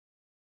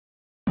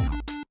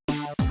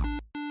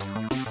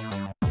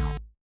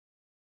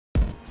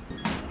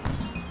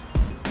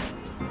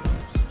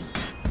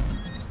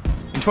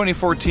In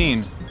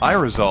 2014, I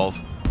resolve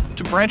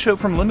to branch out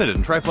from Limited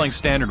and try playing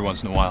Standard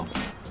once in a while.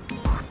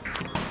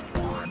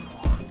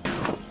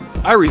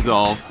 I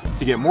resolve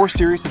to get more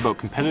serious about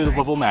competitive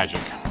level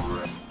Magic.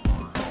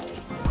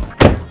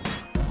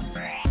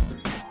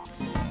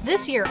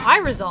 This year, I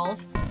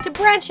resolve to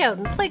branch out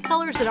and play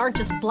colors that aren't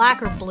just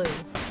black or blue.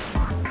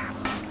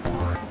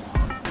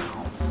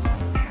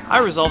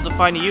 I resolve to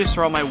find a use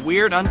for all my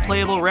weird,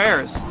 unplayable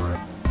rares.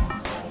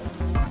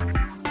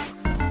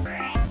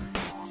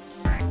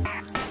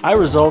 I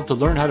resolve to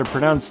learn how to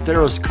pronounce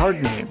Theros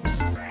card names.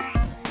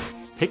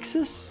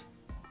 Pixis?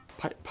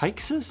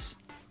 Pixis?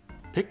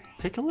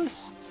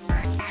 Piccolus?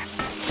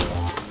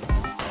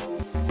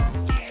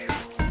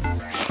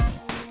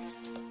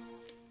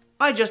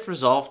 I just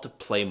resolved to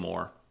play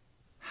more.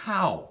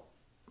 How?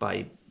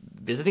 By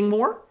visiting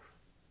more?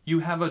 You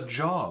have a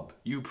job.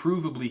 You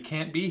provably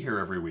can't be here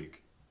every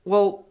week.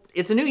 Well,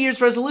 it's a New Year's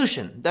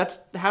resolution. That's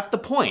half the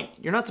point.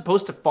 You're not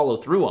supposed to follow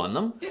through on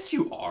them. Yes,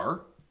 you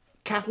are.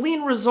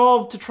 Kathleen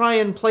resolved to try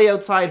and play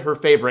outside her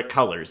favorite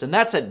colors, and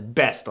that's at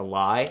best a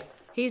lie.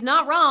 He's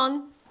not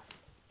wrong.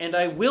 And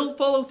I will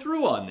follow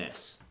through on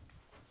this.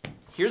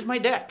 Here's my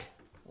deck.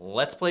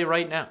 Let's play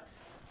right now.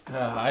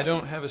 I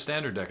don't have a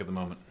Standard deck at the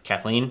moment.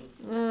 Kathleen,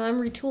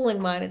 I'm retooling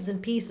mine. It's in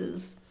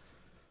pieces.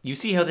 you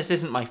see how this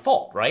isn't my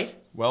fault, right?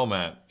 Well,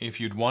 Matt, if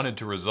you'd wanted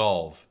to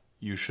resolve,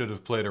 you should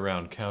have played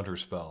around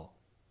Counterspell.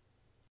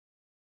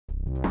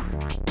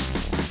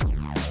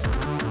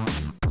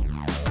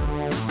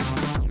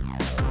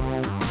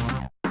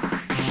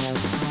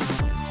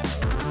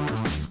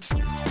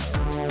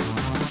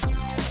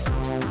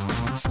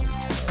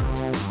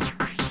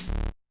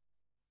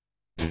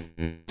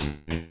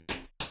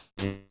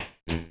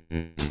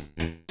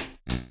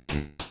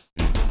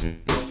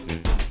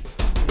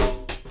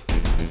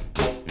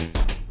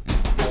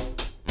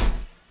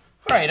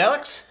 All right,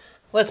 Alex,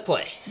 let's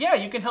play. Yeah,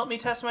 you can help me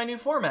test my new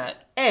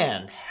format.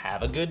 And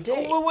have a good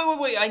day.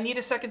 Wait, I need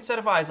a second set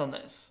of eyes on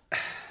this.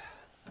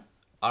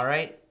 All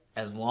right,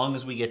 as long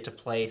as we get to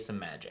play some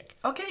Magic.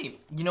 Okay,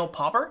 you know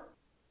Popper?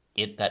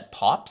 It that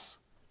pops?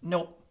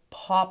 No,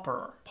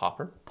 Popper.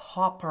 Popper?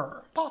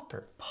 Popper.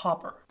 Popper.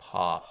 Popper.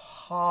 Popper.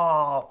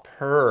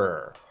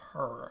 Popper.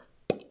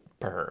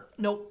 Purr.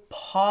 No,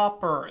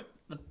 Popper.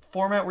 The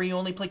format where you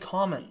only play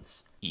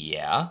commons.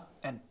 Yeah,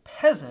 And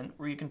Peasant,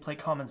 where you can play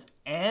commons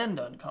and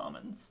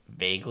uncommons.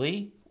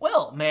 vaguely.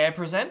 Well, may I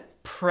present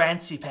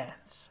Prancy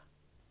Pants?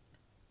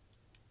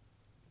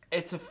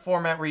 It's a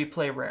format where you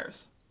play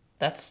rares.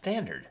 That's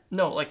standard.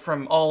 No, like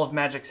from all of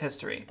Magic's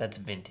history. That's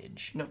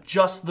vintage. No,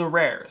 just the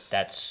rares.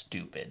 That's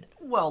stupid.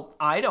 Well,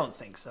 I don't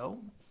think so.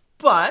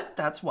 But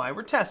that's why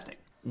we're testing.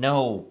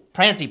 No,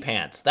 Prancy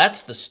Pants.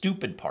 That's the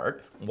stupid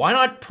part. Why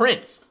not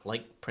Prince?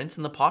 Like Prince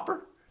and the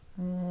Pauper?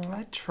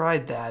 I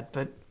tried that,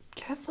 but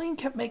Kathleen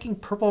kept making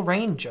Purple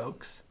Rain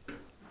jokes.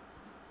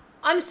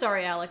 I'm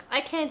sorry, Alex. I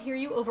can't hear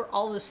you over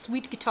all the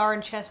sweet guitar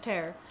and chest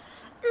hair.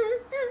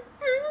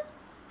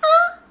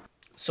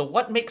 So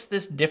what makes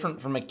this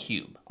different from a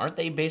cube? Aren't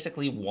they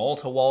basically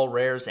wall-to-wall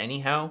rares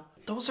anyhow?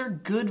 Those are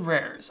good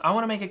rares. I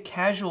want to make a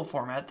casual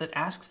format that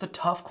asks the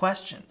tough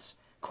questions.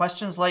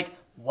 Questions like,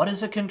 what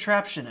is a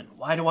contraption and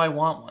why do I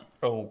want one?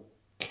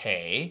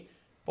 Okay.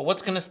 But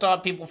what's gonna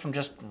stop people from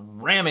just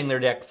ramming their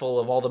deck full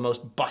of all the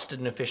most busted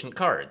and efficient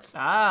cards?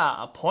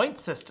 Ah, a point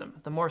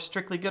system. The more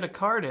strictly good a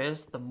card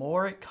is, the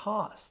more it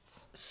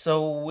costs.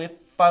 So if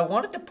I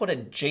wanted to put a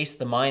Jace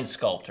the Mind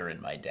Sculptor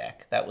in my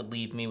deck, that would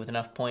leave me with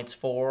enough points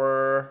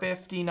for...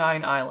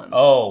 59 islands.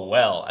 Oh,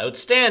 well,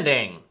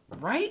 outstanding.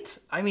 Right?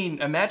 I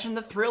mean, imagine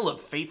the thrill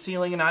of fate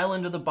sealing an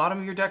island to the bottom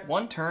of your deck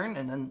one turn,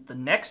 and then the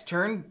next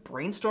turn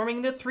brainstorming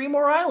into 3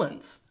 more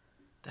islands.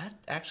 That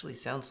actually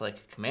sounds like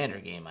a Commander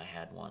game I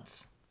had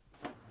once.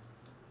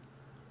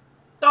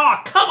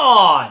 Aw, come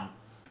on!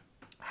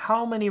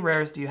 How many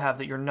rares do you have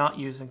that you're not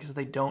using because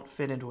they don't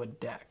fit into a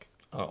deck?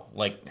 Oh,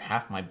 like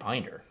half my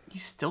binder. You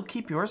still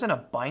keep yours in a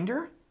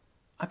binder?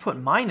 I put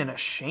mine in a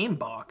shame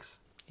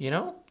box. You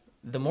know,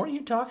 the more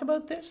you talk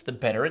about this, the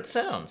better it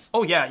sounds.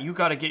 Oh yeah, you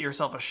gotta get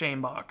yourself a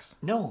shame box.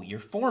 No, your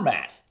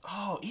format.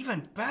 Oh,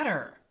 even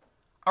better.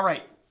 All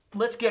right,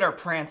 let's get our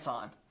prance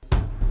on.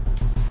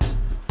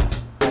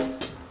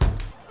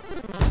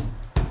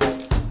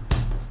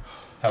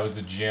 How was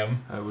the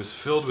gym? I was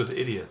filled with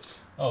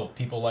idiots. Oh,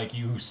 people like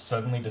you who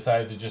suddenly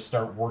decided to just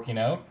start working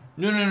out?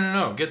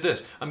 No. Get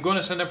this. I'm going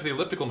to sign up for the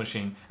elliptical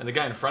machine, and the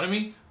guy in front of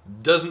me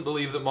doesn't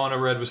believe that mono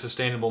red was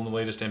sustainable in the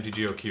latest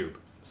MTGO cube.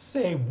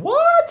 Say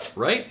what?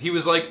 Right? He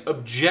was like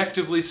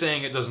objectively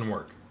saying it doesn't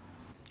work.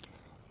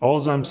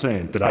 All's I'm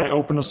saying, did I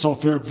open a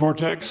sulfuric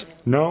vortex?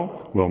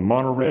 No? Well,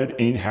 mono red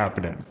ain't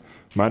happening.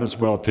 Might as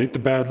well take the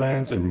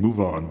Badlands and move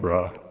on,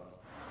 bruh.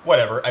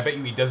 Whatever, I bet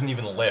you he doesn't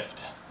even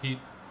lift.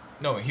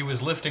 No, he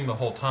was lifting the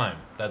whole time.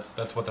 That's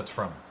what that's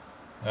from.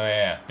 Oh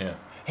yeah. Yeah.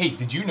 Hey,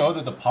 did you know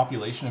that the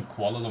population of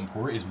Kuala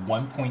Lumpur is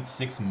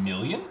 1.6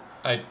 million?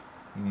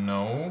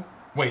 No.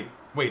 Wait,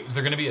 is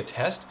there gonna be a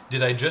test?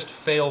 Did I just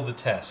fail the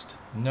test?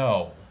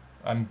 No.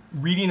 I'm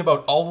reading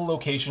about all the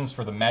locations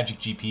for the Magic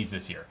GPs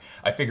this year.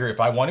 I figure if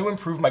I want to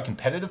improve my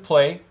competitive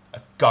play,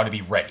 I've got to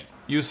be ready.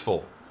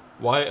 Useful.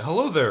 Why,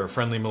 hello there,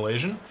 friendly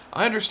Malaysian.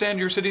 I understand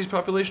your city's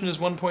population is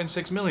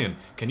 1.6 million.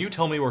 Can you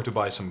tell me where to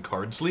buy some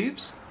card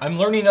sleeves? I'm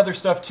learning other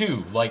stuff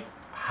too, like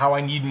how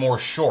I need more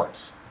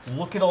shorts.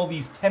 Look at all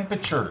these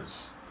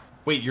temperatures.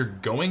 Wait, you're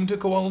going to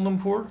Kuala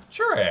Lumpur?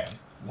 Sure I am.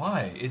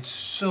 Why? It's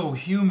so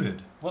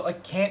humid. Well, I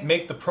can't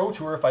make the Pro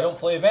Tour if I don't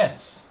play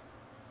events.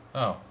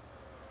 Oh.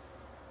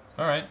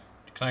 Alright.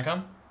 Can I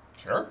come?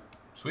 Sure.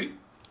 Sweet.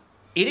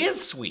 It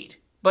is sweet,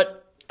 but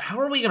how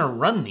are we gonna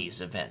run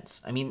these events?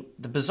 I mean,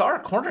 the bizarre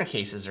corner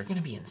cases are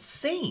gonna be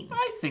insane.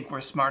 I think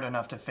we're smart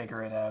enough to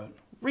figure it out.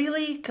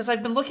 Really? Because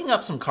I've been looking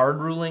up some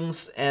card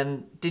rulings,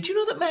 and did you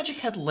know that Magic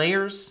had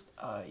layers?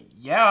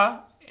 Yeah,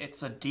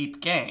 it's a deep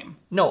game.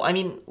 No, I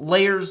mean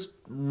layers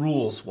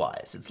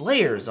rules-wise. It's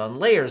layers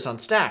on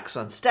stacks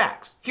on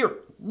stacks. Here,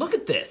 look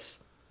at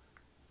this.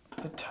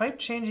 The type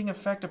changing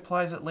effect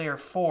applies at layer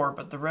 4,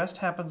 but the rest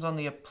happens on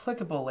the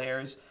applicable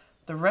layers.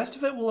 The rest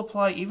of it will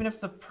apply even if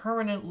the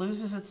permanent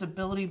loses its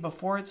ability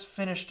before it's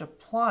finished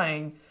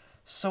applying.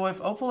 So if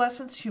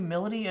Opalescence,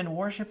 Humility, and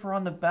Worship are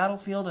on the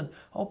battlefield and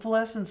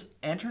Opalescence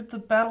entered the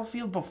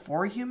battlefield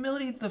before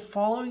Humility, the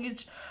following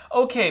is...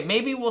 Okay,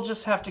 maybe we'll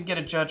just have to get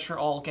a judge for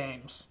all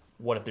games.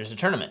 What if there's a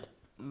tournament?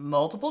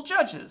 Multiple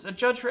judges, a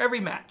judge for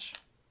every match.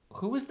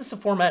 Who is this a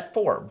format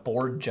for?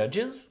 Board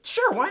judges?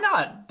 Sure, why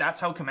not? That's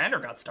how Commander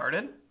got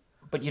started.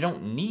 But you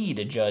don't need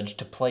a judge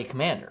to play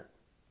Commander.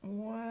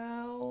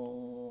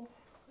 Well,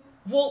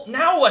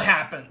 now what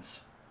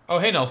happens? Oh,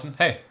 hey, Nelson.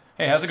 Hey,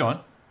 how's it going?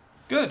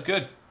 Good,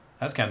 good.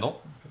 How's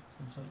Kendall?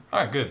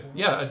 All right, good.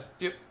 Yeah,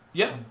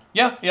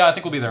 I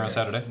think we'll be there on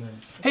Saturday.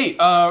 Hey,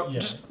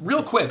 just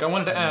real quick, I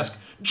wanted to ask,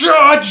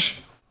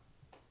 Judge!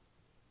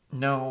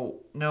 No,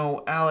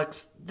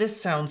 Alex, this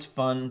sounds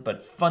fun,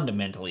 but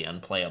fundamentally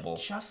unplayable.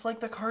 Just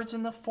like the cards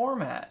in the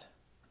format.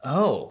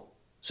 Oh,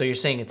 so you're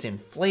saying it's in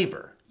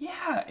flavor?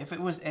 Yeah, if it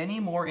was any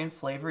more in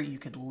flavor, you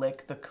could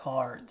lick the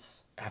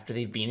cards. After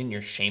they've been in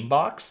your shame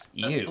box?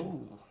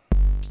 Ew.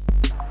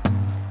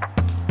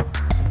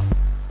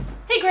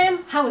 Hey,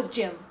 Graham, how is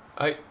Jim?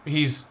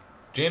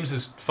 James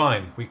is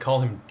fine. We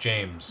call him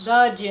James.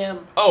 The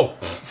Jim. Oh,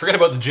 forget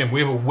about the gym. We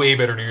have a way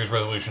better New Year's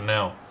resolution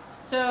now.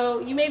 So,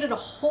 you made it a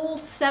whole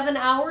 7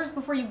 hours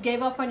before you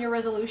gave up on your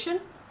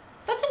resolution?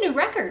 That's a new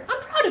record.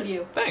 I'm proud of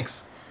you.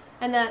 Thanks.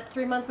 And that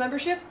 3-month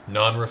membership?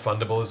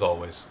 Non-refundable as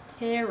always.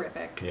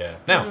 Terrific. Yeah.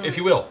 Now, if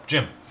you will,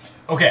 Jim.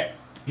 Okay,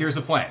 here's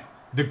the plan.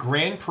 The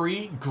Grand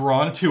Prix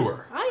Grand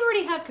Tour. I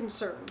already have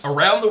concerns.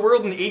 Around the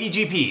world in 80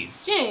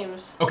 GPs.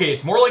 James. Okay,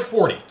 it's more like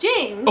 40.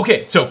 James.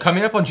 Okay, so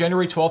coming up on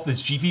January 12th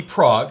is GP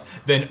Prague,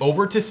 then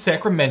over to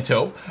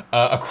Sacramento,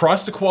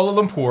 across to Kuala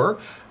Lumpur,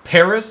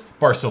 Paris,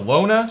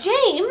 Barcelona.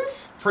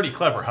 James? Pretty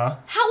clever, huh?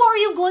 How are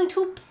you going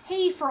to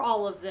pay for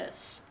all of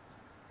this?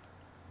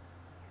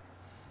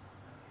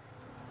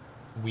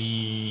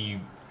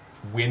 We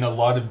win a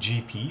lot of I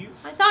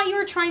GPs? thought you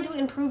were trying to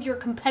improve your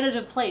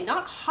competitive play,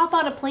 not hop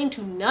on a plane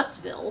to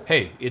Nutsville.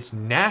 Hey, it's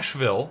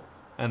Nashville,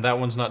 and that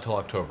one's not till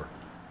October.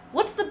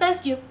 What's the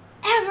best you've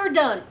ever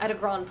done at a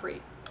Grand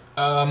Prix?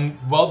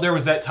 Well, there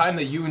was that time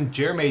that you and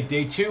Jer made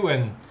day 2,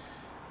 and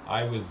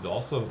I was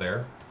also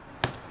there.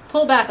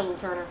 Pull back a little,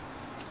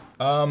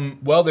 Turner.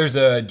 Well, there's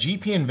a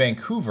GP in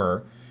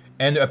Vancouver,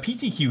 and a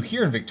PTQ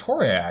here in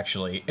Victoria,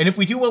 actually. And if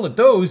we do well at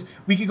those,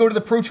 we could go to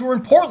the Pro Tour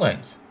in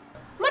Portland.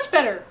 Much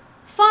better.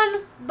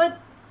 Fun, but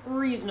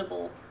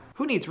reasonable.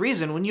 Who needs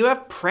reason when you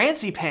have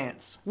Prancy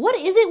Pants? What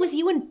is it with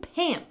you and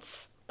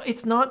pants?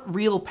 It's not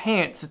real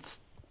pants, it's...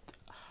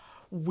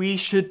 We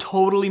should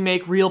totally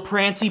make real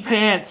Prancy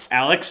Pants.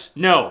 Alex,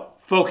 no.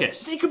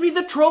 Focus. They could be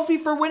the trophy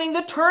for winning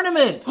the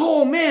tournament.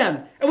 Oh,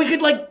 man. And we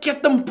could, like,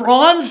 get them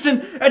bronzed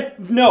and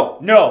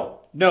no.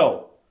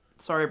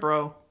 Sorry,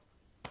 bro.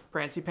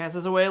 Prancy Pants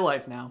is a way of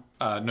life now.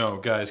 No,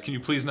 guys, can you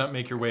please not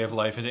make your way of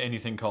life into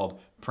anything called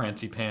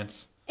Prancy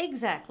Pants?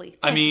 Exactly.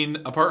 I mean,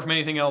 apart from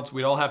anything else,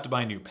 we'd all have to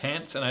buy new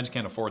pants, and I just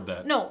can't afford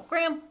that. No,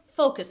 Graham,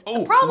 focus. Oh,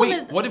 the problem wait,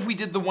 is... what if we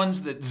did the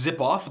ones that zip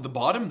off at the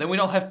bottom? Then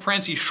we'd all have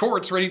Prancy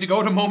shorts ready to go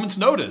at a moment's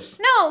notice.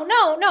 No.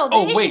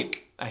 Oh,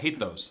 wait, I hate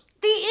those.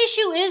 The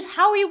issue is,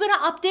 how are you going to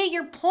update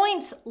your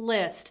points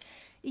list?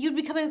 You'd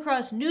be coming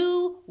across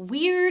new,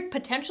 weird,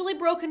 potentially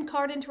broken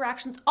card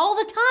interactions all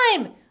the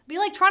time. It'd be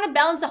like trying to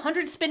balance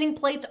 100 spinning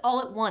plates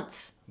all at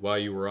once. While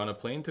you were on a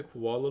plane to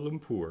Kuala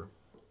Lumpur.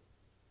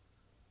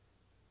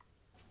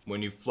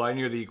 When you fly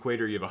near the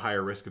equator, you have a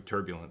higher risk of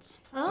turbulence.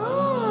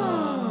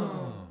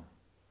 Oh.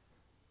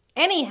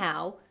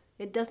 Anyhow,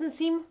 it doesn't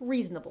seem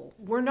reasonable.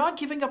 We're not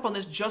giving up on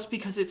this just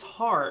because it's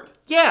hard.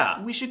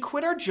 Yeah. We should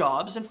quit our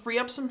jobs and free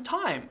up some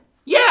time.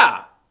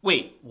 Yeah.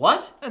 Wait,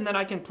 what? And then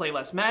I can play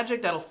less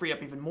Magic, that'll free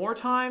up even more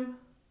time.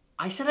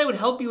 I said I would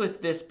help you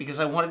with this because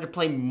I wanted to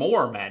play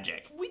more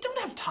Magic. We don't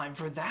have time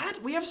for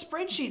that. We have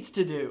spreadsheets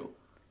to do.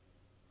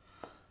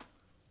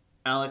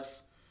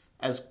 Alex,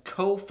 as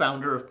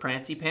co-founder of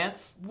Prancy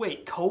Pants,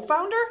 Wait,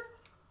 co-founder?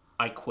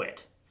 I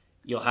quit.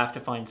 You'll have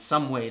to find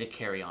some way to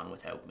carry on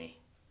without me.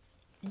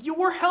 You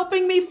were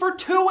helping me for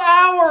 2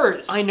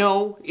 hours! I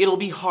know, it'll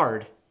be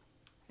hard.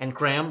 And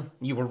Graham,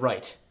 you were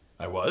right.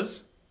 I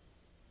was?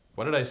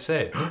 What did I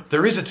say?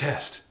 There is a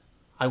test.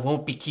 I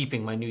won't be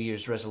keeping my New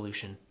Year's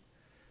resolution.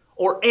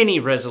 Or any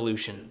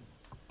resolution.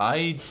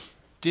 I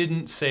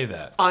didn't say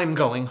that. I'm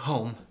going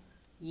home.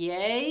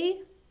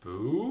 Yay?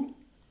 Boo?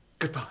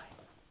 Goodbye.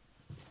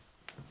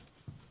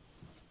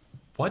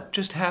 What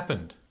just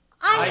happened?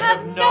 I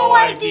have no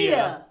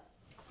idea.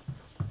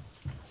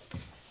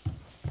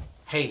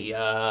 Hey,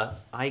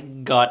 I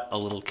got a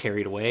little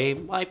carried away.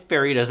 My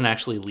ferry doesn't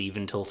actually leave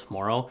until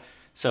tomorrow.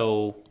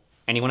 So,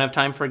 anyone have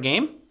time for a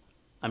game?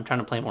 I'm trying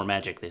to play more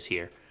Magic this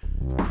year.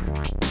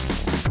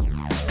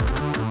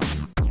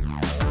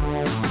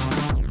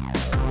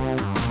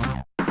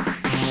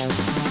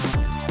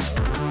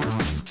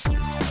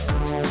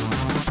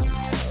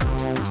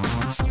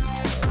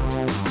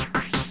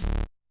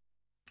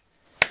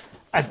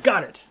 I've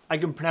got it. I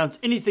can pronounce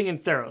anything in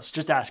Theros.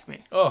 Just ask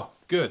me. Oh,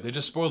 good. They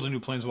just spoiled a new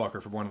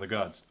planeswalker for one of the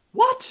gods.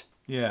 What?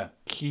 Yeah.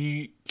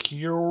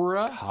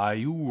 Kyura?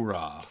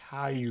 Kyura.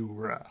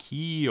 Kyura.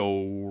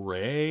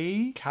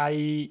 Kyore.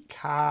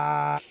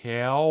 Kyura.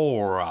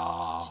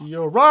 Kyora.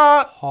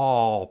 Kyura.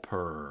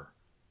 Hopper.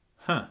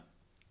 Huh.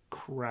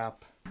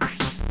 Crap.